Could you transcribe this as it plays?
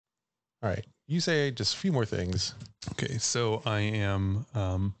All right. You say just a few more things. Okay, so I am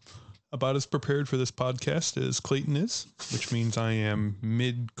about as prepared for this podcast as Clayton is, which means I am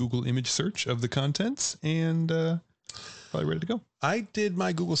mid Google image search of the contents and probably ready to go. I did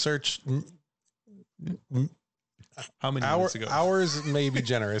my Google search. How many minutes ago? Hours may be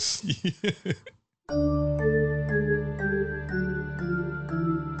generous.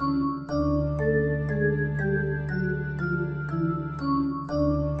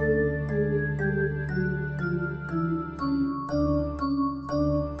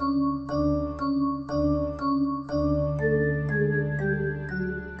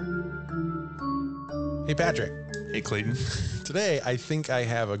 Hey, Patrick. Hey, Clayton. Today, I think I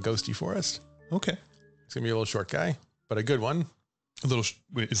have a ghosty for us. Okay. It's going to be a little short guy, but a good one. A little.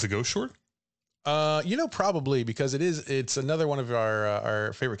 Wait, is the ghost short? Probably because it's another one of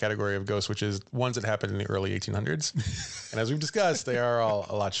our favorite category of ghosts, which is ones that happened in the early 1800s. And as we've discussed, they are all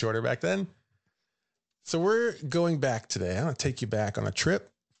a lot shorter back then. So we're going back today. I'm going to take you back on a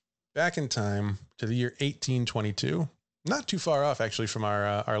trip back in time to the year 1822. Not too far off, actually, from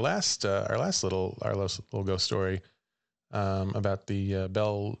our last little ghost story about the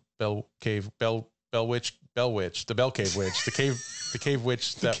Bell Cave witch, the cave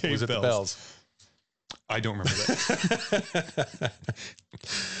witch that was at the bells. I don't remember that.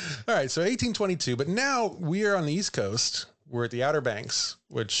 All right, so 1822, but now we are on the East Coast. We're at the Outer Banks,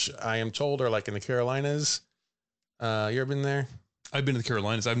 which I am told are like in the Carolinas. You ever been there? I've been to the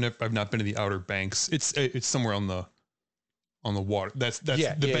Carolinas. I've not been to the Outer Banks. It's somewhere on the water. That's the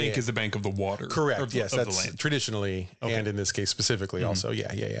bank is the bank of the water. Correct. Yes, that's the land. Traditionally, okay. And in this case specifically also.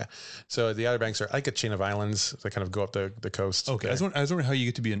 Yeah. So the Outer Banks are like a chain of islands that kind of go up the coast. Okay. I was wondering how you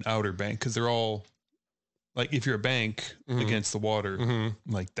get to be an outer bank, because they're all like, if you're a bank against the water,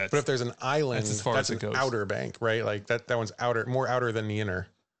 like that. But if there's an island, that's as far as it goes. Outer bank, right? Like that one's more outer than the inner.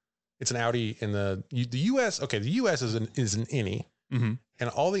 It's an outie in the U.S. Okay, the U.S. is an innie, and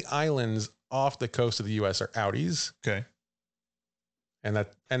all the islands off the coast of the U.S. are outies. Okay. And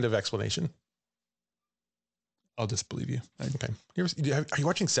that end of explanation. I'll just believe you. Okay. Are you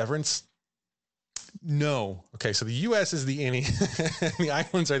watching Severance? No. Okay. So the U.S. is the innie. The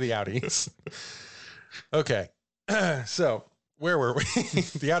islands are the outies. Okay. So where were we?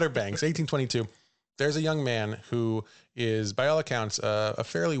 The Outer Banks, 1822. There's a young man who is, by all accounts, a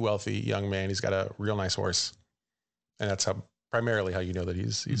fairly wealthy young man. He's got a real nice horse. And that's primarily how you know that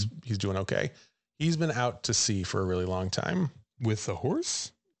he's doing okay. He's been out to sea for a really long time. With the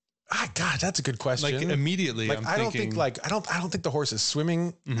horse? God, that's a good question. Like immediately, like, I don't think the horse is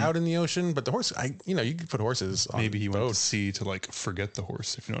swimming out in the ocean, but the horse, you could put horses on maybe he went to sea to like forget the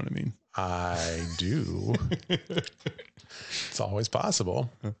horse, if you know what I mean. I do. It's always possible.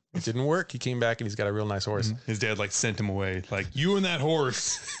 It didn't work. He came back and he's got a real nice horse. His dad like sent him away, like, you and that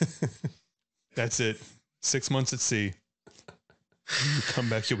horse. That's it. 6 months at sea. You come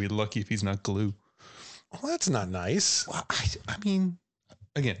back, you'll be lucky if he's not glue. Well, that's not nice. Well, I mean,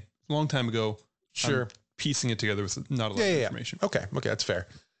 again, a long time ago. Sure. I'm piecing it together with not a lot of information. Okay, that's fair.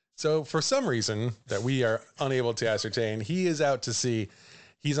 So for some reason that we are unable to ascertain, he is out to sea.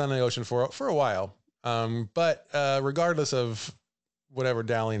 He's on the ocean for a while. But regardless of whatever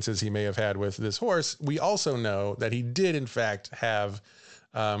dalliances he may have had with this horse, we also know that he did in fact have,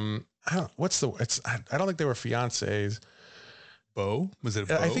 I don't think they were fiancés. Bow? Was it a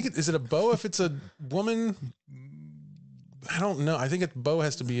bow? I think is it a bow if it's a woman? I don't know. I think bow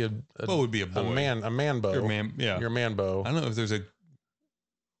has to be a bow would be a boy. A man bow. Your man bow. I don't know if there's I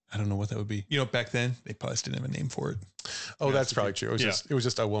don't know what that would be. Back then they probably didn't have a name for it. Oh, that's probably true. It was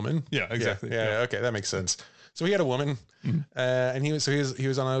just a woman. Yeah, exactly. Yeah. Okay, that makes sense. So he had a woman, and he was on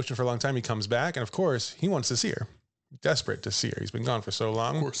the ocean for a long time. He comes back, and of course he wants to see her. Desperate to see her. He's been gone for so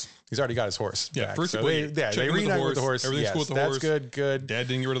long. Of course. He's already got his horse. Yeah. Back. First, so they reunite with the horse. Everything's cool with the horse. That's good. Dad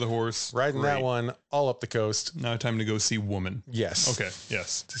didn't get rid of the horse. Riding that one all up the coast. Now time to go see woman. Yes. Okay.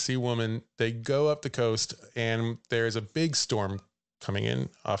 Yes. To see woman. They go up the coast, and there's a big storm coming in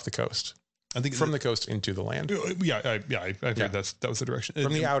off the coast. I think from the coast into the land. Yeah. I heard that was the direction.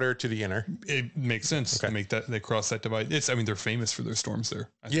 From the outer to the inner. It makes sense to make that, they cross that divide. They're famous for their storms there.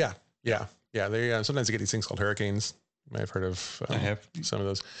 Yeah. They sometimes they get these things called hurricanes. You might have heard of I have some of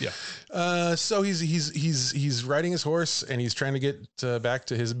those. Yeah. So he's riding his horse, and he's trying to get back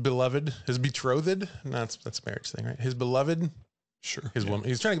to his beloved, his betrothed. No, that's a marriage thing, right? His beloved. Sure. His woman.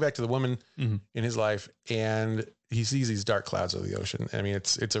 He's trying to get back to the woman in his life, and he sees these dark clouds over the ocean. I mean,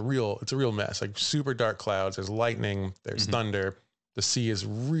 it's a real mess. Like super dark clouds. There's lightning. There's thunder. The sea is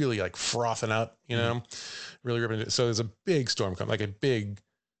really like frothing up. Really ripping it. So there's a big storm coming. Like a big.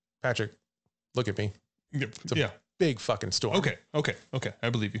 Patrick, look at me. It's a big fucking storm. Okay. I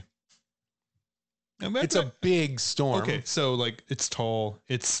believe you. It's a big storm. Okay, so like it's tall,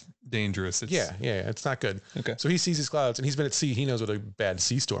 it's dangerous. It's, yeah, it's not good. Okay. So he sees these clouds, and he's been at sea. He knows what a bad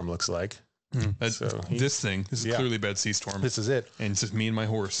sea storm looks like. This is clearly a bad sea storm. This is it. And it's just me and my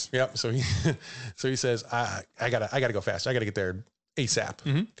horse. Yep. So he says, I gotta go fast. I gotta get there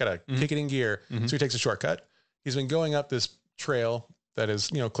ASAP. Gotta kick it in gear. So he takes a shortcut. He's been going up this trail that is,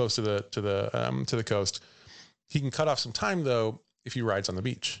 close to the coast. He can cut off some time though if he rides on the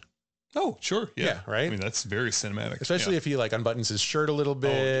beach. Oh, sure. Yeah. Right. I mean, that's very cinematic. Especially if he like unbuttons his shirt a little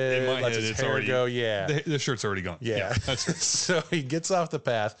bit, lets his hair go. Yeah. The shirt's already gone. Yeah. That's right. So he gets off the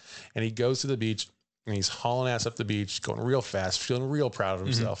path and he goes to the beach and he's hauling ass up the beach, going real fast, feeling real proud of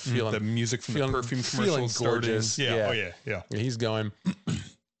himself, feeling the music from the perfume commercial, gorgeous. Yeah. Yeah. Oh yeah. Yeah. He's going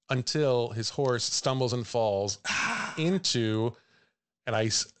until his horse stumbles and falls into an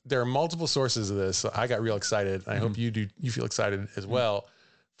ice. There are multiple sources of this. So I got real excited. I hope you do. You feel excited as well.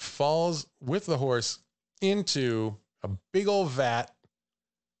 Falls with the horse into a big old vat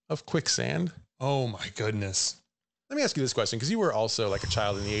of quicksand. Oh my goodness. Let me ask you this question, because you were also like a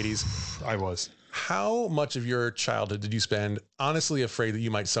child in the 80s. I was. How much of your childhood did you spend honestly afraid that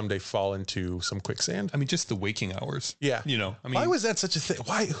you might someday fall into some quicksand? I mean, just the waking hours. Yeah. I mean, why was that such a thing?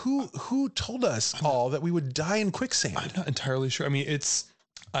 Why? Who told us all that we would die in quicksand? I'm not entirely sure. I mean,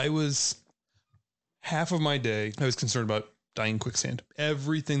 I was half of my day, I was concerned about dying in quicksand.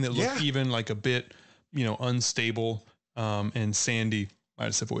 Everything that looked even like a bit, unstable and sandy, I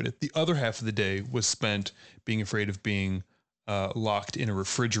just avoided. The other half of the day was spent being afraid of being locked in a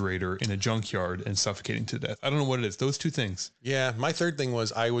refrigerator in a junkyard and suffocating to death. I don't know what it is. Those two things. Yeah. My third thing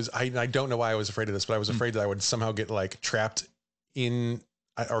was I don't know why I was afraid of this, but I was afraid that I would somehow get like trapped in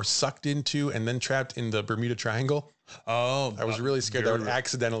or sucked into and then trapped in the Bermuda Triangle. Oh, I was really scared that I would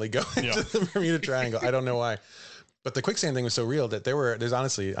accidentally go into the Bermuda Triangle. I don't know why. But the quicksand thing was so real that there's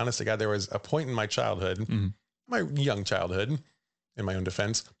honestly, God, there was a point in my childhood, my young childhood, in my own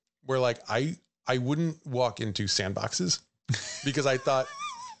defense, where like I wouldn't walk into sandboxes because I thought,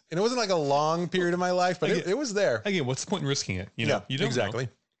 and it wasn't like a long period of my life, but it was there. Again, what's the point in risking it? You don't exactly.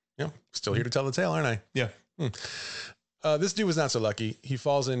 know. Still here to tell the tale, aren't I? Yeah. This dude was not so lucky. He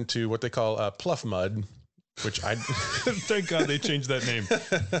falls into what they call pluff mud, which I thank God they changed that name.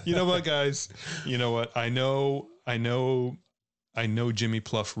 You know what, guys? You know what? I know Jimmy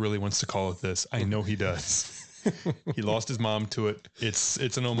Pluff really wants to call it this. I know he does. He lost his mom to it. It's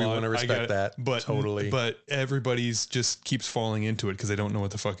an homage. We want to respect that, but totally. But everybody's just keeps falling into it because they don't know what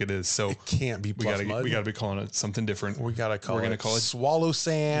the fuck it is. So it can't be pluff mud. We gotta be calling it something different. We're gonna call it swallow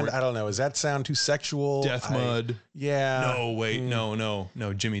sand. I don't know. Does that sound too sexual? Deathmud. Yeah. No, wait, no.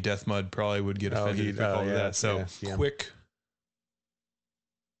 Jimmy Deathmud probably would get offended if we called it that. So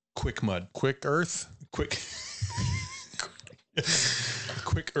quick mud, quick earth, quick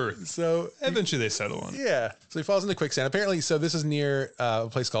earth. So eventually they settle on it. Yeah. So he falls into quicksand. Apparently, so this is near a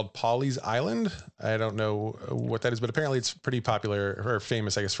place called Pawleys Island. I don't know what that is, but apparently it's pretty popular or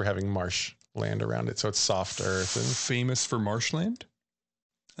famous, I guess, for having marsh land around it. So it's soft earth and famous for marshland.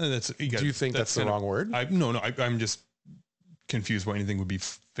 Do you think that's the wrong word? I'm just confused why anything would be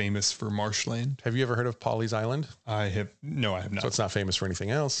famous for marshland. Have you ever heard of Pawleys Island? I have not. So it's not famous for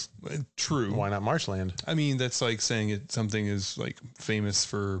anything else. True. Why not marshland? I mean, that's like saying something is like famous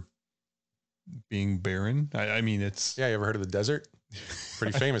for being barren. I mean, it's... Yeah, you ever heard of the desert?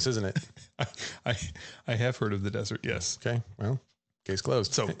 Pretty famous, isn't it? I have heard of the desert, yes. Okay, well, case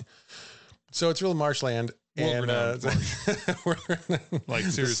closed. So it's real marshland. And like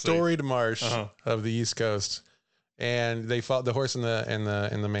seriously, the storied marsh of the East Coast. And they fall, the horse and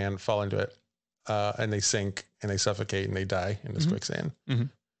the man fall into it, and they sink and they suffocate and they die in this quicksand.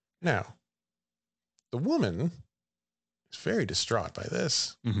 Now, the woman is very distraught by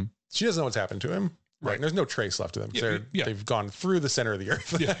this. She doesn't know what's happened to him. Right. And there's no trace left of them. They've gone through the center of the earth.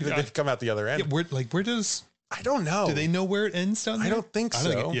 They've come out the other end. Where does... I don't know. Do they know where it ends down there? I don't think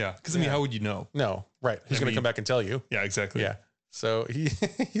so. Because I mean, how would you know? No. Right. Who's going to come back and tell you? Yeah, exactly. Yeah. So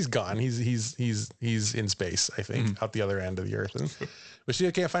he's gone. He's in space, I think, out the other end of the earth. But she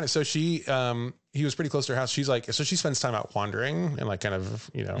can't find it. So he was pretty close to her house. She's like, so she spends time out wandering and like kind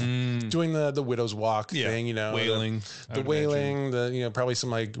of, doing the widow's walk thing, wailing, the wailing, probably some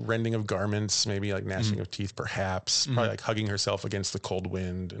like rending of garments, maybe like gnashing of teeth, perhaps, probably like hugging herself against the cold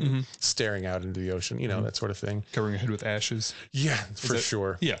wind and staring out into the ocean, that sort of thing. Covering her head with ashes. Yeah, for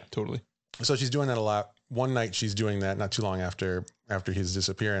sure. Yeah, totally. So she's doing that a lot. One night she's doing that not too long after his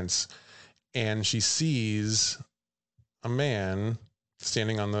disappearance, and she sees a man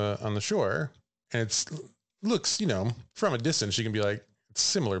standing on the shore, and looks, from a distance she can be like, it's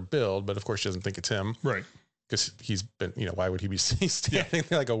similar build, but of course she doesn't think it's him. Right. Because he's been, why would he be standing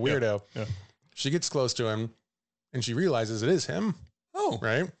there like a weirdo? Yeah. She gets close to him and she realizes it is him. Oh,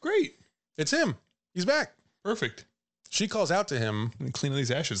 Right? great. It's him. He's back. Perfect. She calls out to him. And clean all these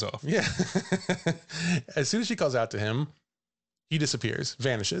ashes off. Yeah. As soon as she calls out to him, he disappears,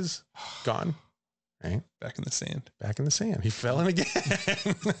 vanishes, gone. Right? Back in the sand. Back in the sand. He fell in again.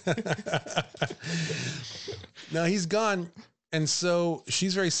 No, he's gone. And so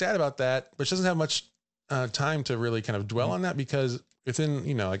she's very sad about that, but she doesn't have much time to really kind of dwell on that because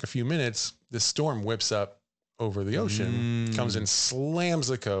within, like a few minutes, this storm whips up over the ocean, comes in, slams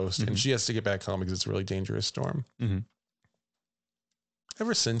the coast, and she has to get back home because it's a really dangerous storm.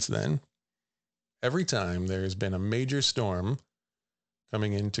 Ever since then, every time there's been a major storm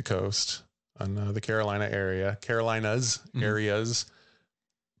coming into coast on the Carolinas areas,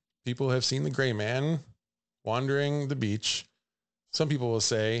 people have seen the gray man wandering the beach. Some people will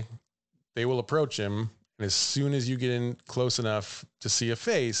say they will approach him, and as soon as you get in close enough to see a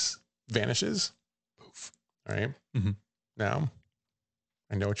face, vanishes. Poof. All right. Now,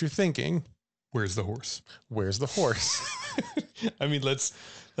 I know what you're thinking. Where's the horse? Where's the horse? I mean, let's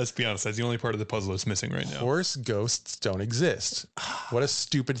be honest. That's the only part of the puzzle that's missing right now. Horse ghosts don't exist. What a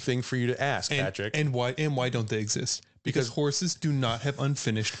stupid thing for you to ask, Patrick. And why don't they exist? Because horses do not have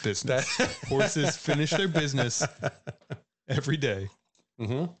unfinished business. Horses finish their business every day.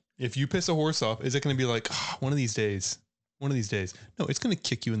 If you piss a horse off, is it going to be like, one of these days? No, it's going to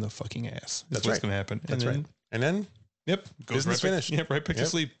kick you in the fucking ass. That's what's going to happen. That's right. And then, yep, business finished. Right back to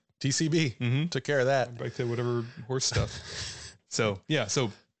sleep. TCB took care of that. Back to whatever horse stuff. So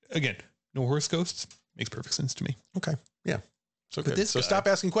again, no horse ghosts makes perfect sense to me. Okay, yeah. So good. So stop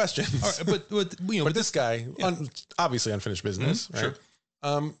asking questions. All right, but this guy, obviously unfinished business, right?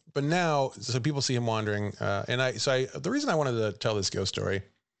 Sure. But now, so people see him wandering, the reason I wanted to tell this ghost story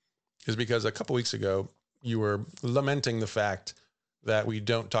is because a couple weeks ago you were lamenting the fact that we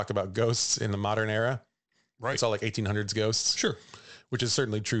don't talk about ghosts in the modern era. Right. It's all like 1800s ghosts. Sure. Which is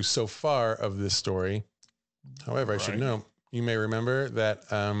certainly true so far of this story. However, I should know, you may remember that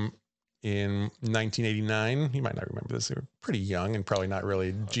in 1989, you might not remember this, you were pretty young and probably not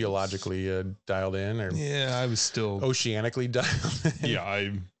really geologically dialed in. I was still oceanically dialed in. Yeah,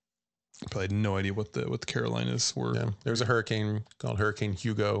 I probably had no idea what the Carolinas were. Yeah, there was a hurricane called Hurricane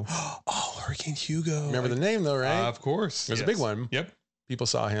Hugo. Oh, Hurricane Hugo. Remember the name though, right? Of course. It was a big one. Yep. People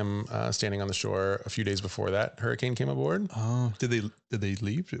saw him standing on the shore a few days before that hurricane came aboard. Oh, did they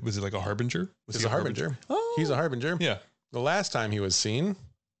leave? Was it like a harbinger? Was he a harbinger? Oh. He's a harbinger. Yeah. The last time he was seen,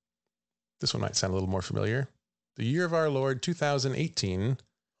 this one might sound a little more familiar. The year of our Lord 2018.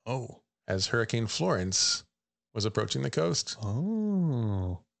 Oh. As Hurricane Florence was approaching the coast.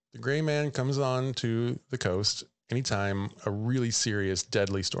 Oh. The gray man comes on to the coast anytime a really serious,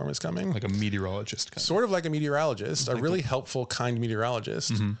 deadly storm is coming. Like a meteorologist. Sort of like a meteorologist, a really helpful, kind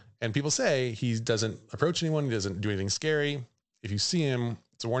meteorologist. And people say he doesn't approach anyone. He doesn't do anything scary. If you see him,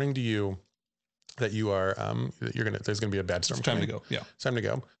 it's a warning to you that you are, there's going to be a bad storm. It's time to go. Yeah. It's time to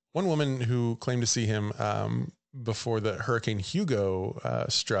go. One woman who claimed to see him before the Hurricane Hugo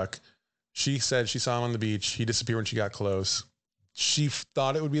struck, she said she saw him on the beach. He disappeared when she got close. She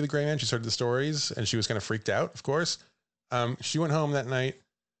thought it would be the gray man. She heard the stories and she was kind of freaked out, of course. She went home that night.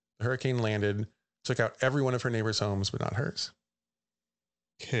 The hurricane landed, took out every one of her neighbors' homes, but not hers.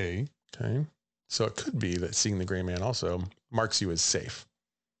 Okay. So it could be that seeing the gray man also marks you as safe.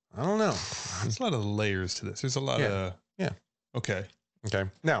 I don't know. There's a lot of layers to this. There's a lot of... Yeah. Okay.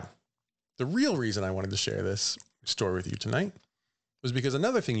 Now, the real reason I wanted to share this story with you tonight was because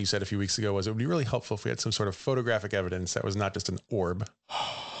another thing you said a few weeks ago was it would be really helpful if we had some sort of photographic evidence that was not just an orb.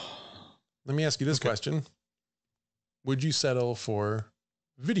 Let me ask you this question. Would you settle for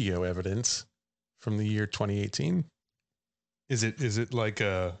video evidence from the year 2018? Is it like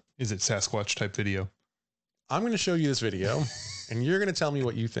is it Sasquatch type video? I'm going to show you this video and you're going to tell me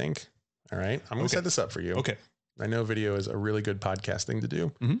what you think. All right. I'm going to set this up for you. Okay. I know video is a really good podcast thing to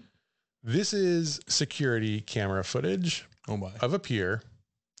do. This is security camera footage of a pier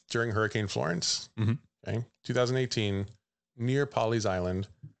during Hurricane Florence. Okay. 2018 near Pawleys Island,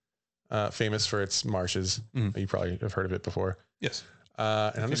 famous for its marshes. You probably have heard of it before. Yes.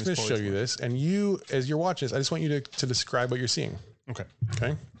 And I'm just going to show you this. And you, as you're watching this, I just want you to describe what you're seeing.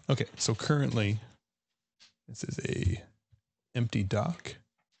 Okay. So currently this is a empty dock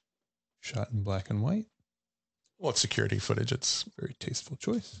shot in black and white. Well, it's security footage. It's very tasteful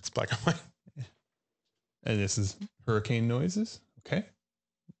choice. It's black and white. And this is hurricane noises. Okay.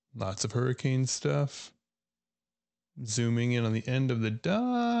 Lots of hurricane stuff. Zooming in on the end of the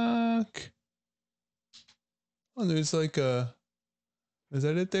dock. Oh, there's like is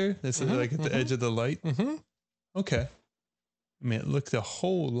that it there? This is like at the edge of the light. Okay. I mean, it looked a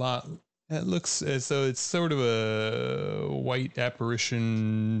whole lot It looks as though it's sort of a white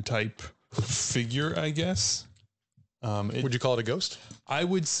apparition type figure, I guess. Would you call it a ghost? I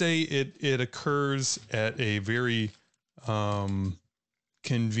would say it occurs at a very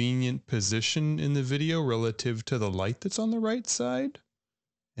convenient position in the video relative to the light that's on the right side,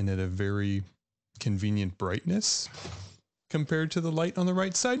 and at a very convenient brightness compared to the light on the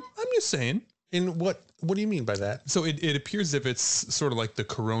right side. I'm just saying. In what do you mean by that? So it appears as if it's sort of like the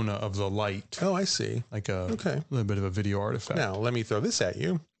corona of the light. Oh, I see. Like a little bit of a video artifact. Now, let me throw this at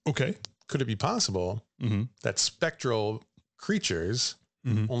you. Okay. Could it be possible that spectral creatures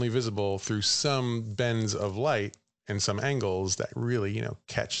only visible through some bends of light and some angles that really,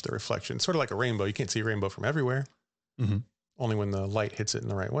 catch the reflection? Sort of like a rainbow. You can't see a rainbow from everywhere. Only when the light hits it in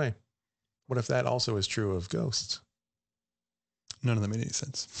the right way. What if that also is true of ghosts? None of that made any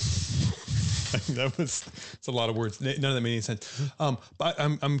sense. It's a lot of words. None of that made any sense. But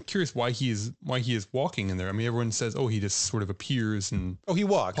I'm curious why he is walking in there. I mean, everyone says, oh, he just sort of appears and he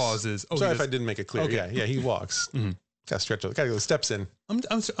walks, pauses. Oh, sorry if I didn't make it clear. Okay. Yeah, he walks. Got to stretch. Got to go steps in. I'm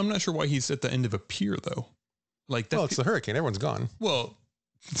not sure why he's at the end of a pier though. Like that. Well, it's the hurricane. Everyone's gone. Well,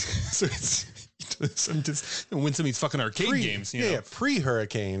 so it's win some of these fucking arcade games. You know?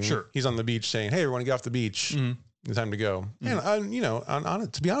 Pre-hurricane. Sure. He's on the beach saying, "Hey, everyone, get off the beach. It's time to go."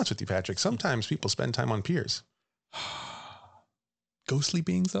 And to be honest with you, Patrick, sometimes people spend time on piers. Ghostly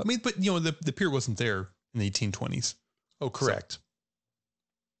beings, though. I mean, but the pier wasn't there in the 1820s. Oh, correct. So,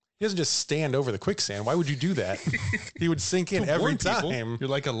 he doesn't just stand over the quicksand. Why would you do that? He would sink in every time. You're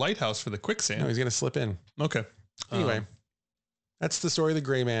like a lighthouse for the quicksand. No, he's going to slip in. Okay. Anyway, that's the story of the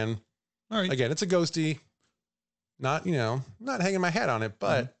Gray Man. All right. Again, it's a ghosty. Not hanging my hat on it,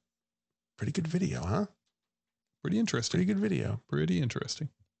 but pretty good video, huh? Pretty interesting. Pretty good video. Pretty interesting.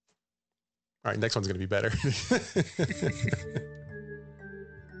 All right, next one's going to be better.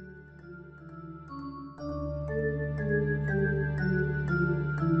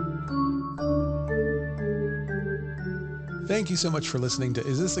 Thank you so much for listening to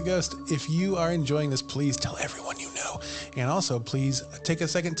Is This a Ghost? If you are enjoying this, please tell everyone you know. And also, please take a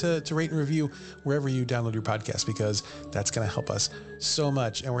second to rate and review wherever you download your podcast, because that's going to help us so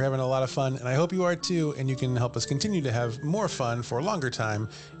much. And we're having a lot of fun, and I hope you are too. And you can help us continue to have more fun for a longer time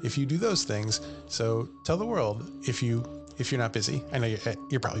if you do those things. So tell the world if you're not busy. I know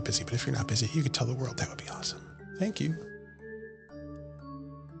you're probably busy, but if you're not busy, you could tell the world. That would be awesome. Thank you.